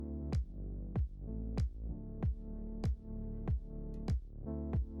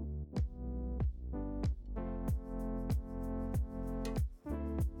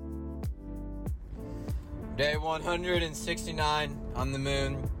Day 169 on the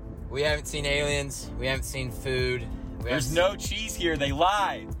moon. We haven't seen aliens. We haven't seen food. There's no cheese here. They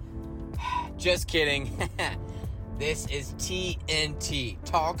lied. Just kidding. This is TNT,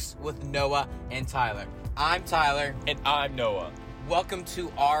 Talks with Noah and Tyler. I'm Tyler. And I'm Noah. Welcome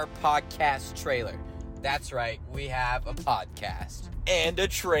to our podcast trailer. That's right, we have a podcast. And a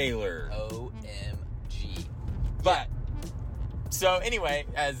trailer. OMG. But, so anyway,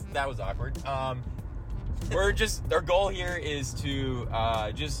 as that was awkward, our goal here is to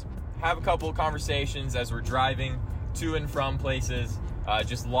just have a couple of conversations as we're driving to and from places,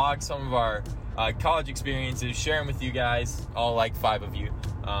 just log some of our college experiences, share them with you guys, all like 5 of you,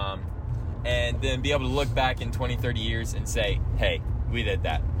 and then be able to look back in 20, 30 years and say, hey, we did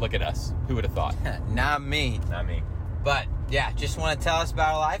that. Look at us. Who would have thought? Not me. Not me. But, yeah, just want to tell us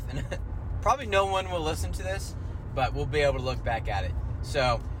about our life, and probably no one will listen to this, but we'll be able to look back at it.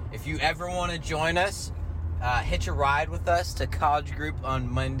 So, if you ever want to join us, hitch a ride with us to college group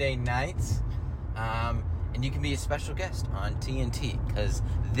on Monday nights, and you can be a special guest on TNT, because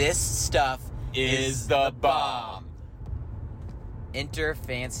this stuff is the bomb. Enter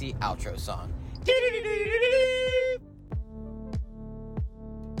fancy outro song.